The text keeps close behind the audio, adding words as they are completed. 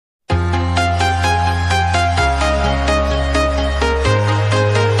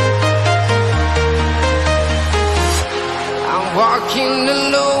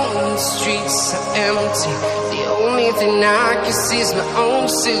and I can see my own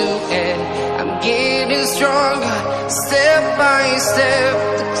silhouette. I'm getting stronger, step by step.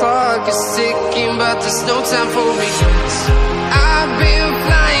 The clock is ticking, but there's no time for regrets. I've been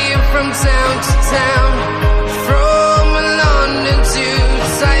flying from town to town, from London to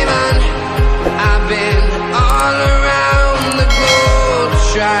Taiwan. I've been all around the globe,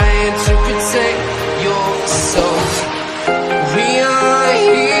 trying to protect your soul. We are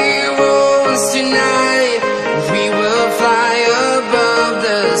heroes tonight. We will fly above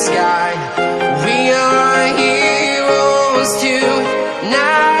the sky. We are heroes tonight.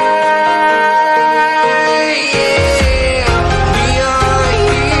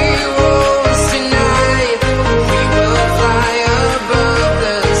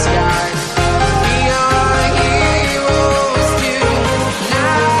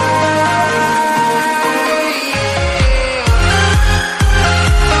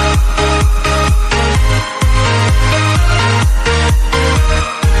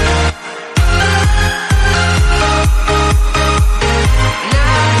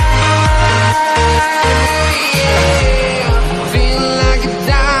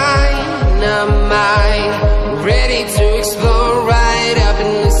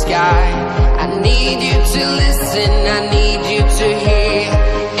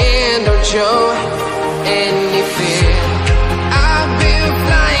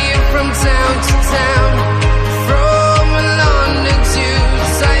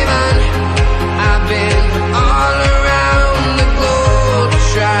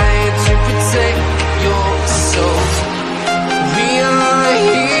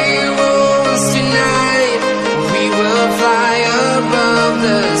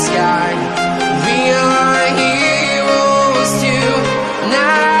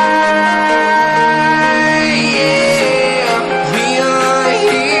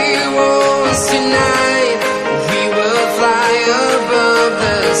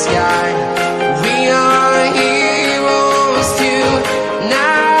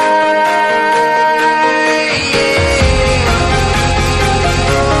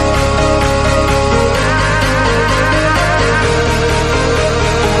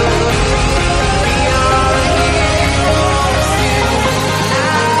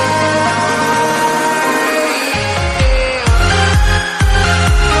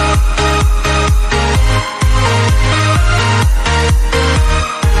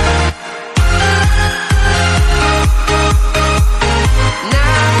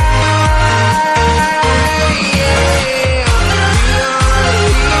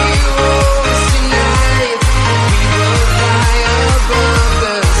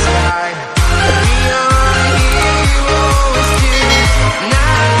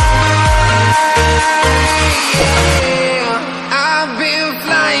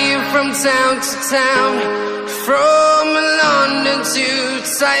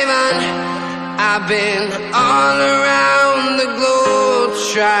 I've been all around the globe,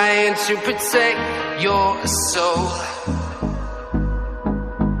 trying to protect your soul.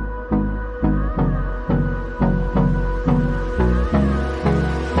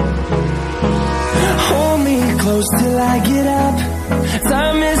 Hold me close till I get up.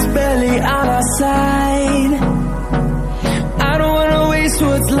 Time is barely on our side. I don't wanna waste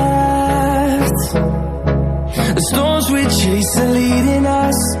what's left. The storms we chase are leading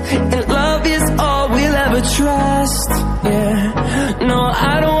us, and love is all we'll ever trust. Yeah, no,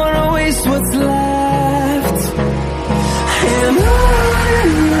 I don't wanna waste what's left. And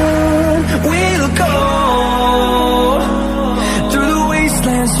on we'll go, through the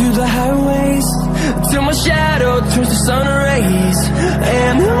wastelands, through the highways, till my shadow turns to sun rays.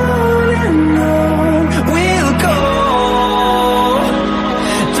 And on we'll go,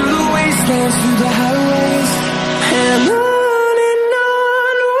 through the wastelands, through the highways, and on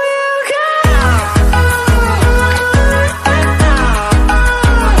we'll go.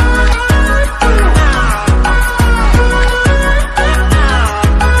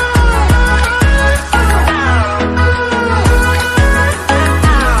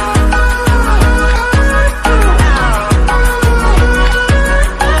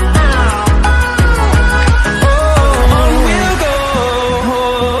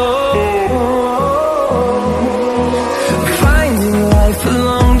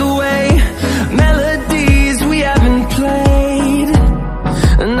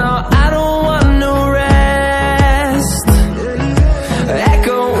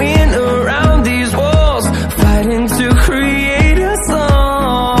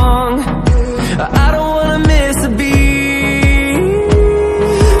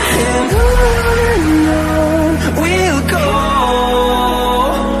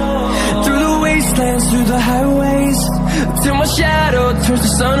 turns to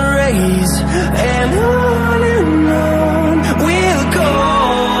sun rays, and on we'll go,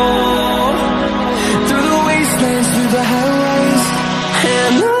 through the wastelands, through the highways,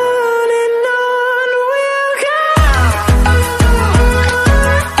 and on we'll go.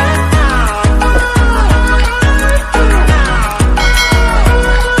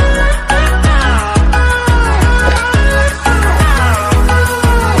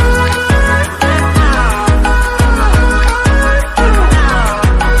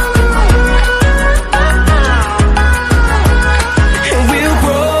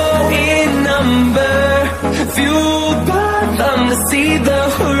 See the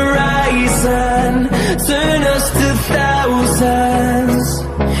horizon, turn us to thousands,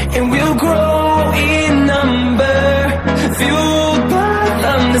 and we'll grow in number, fueled by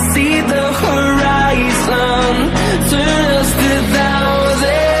them to see the horizon, turn us to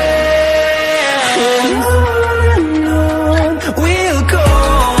thousands, and on we'll go,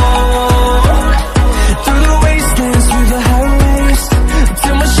 through the wastelands, through the highways,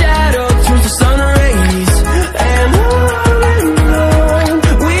 till my shadow turns to sun rays, and on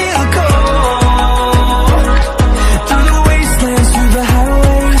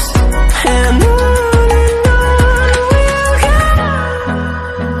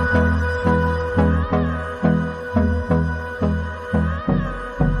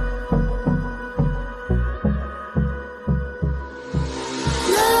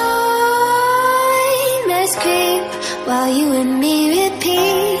creep while you and me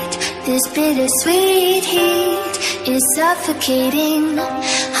repeat. This bittersweet heat is suffocating.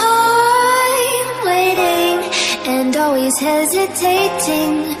 I'm waiting and always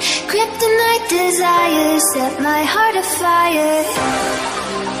hesitating. Kryptonite desires set my heart afire.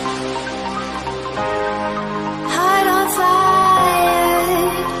 Heart on fire.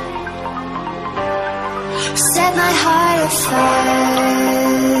 Set my heart afire.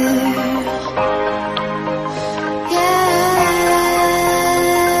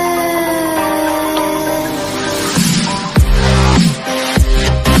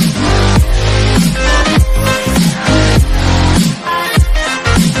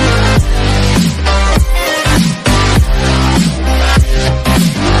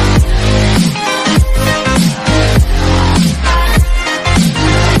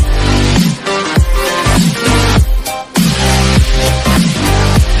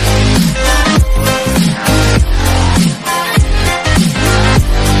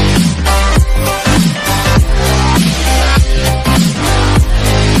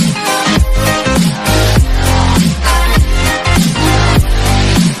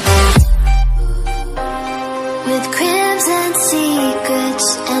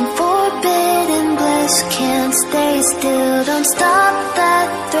 Still don't stop that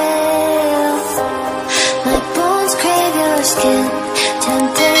thrill. My bones crave your skin,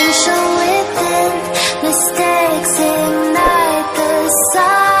 temptation within. Mistakes ignite the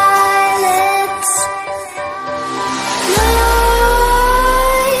silence.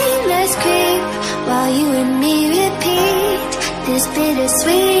 Nightmares creep while you and me repeat. This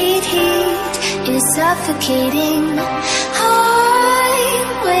bittersweet heat is suffocating. I'm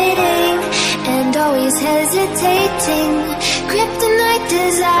waiting and always hesitating.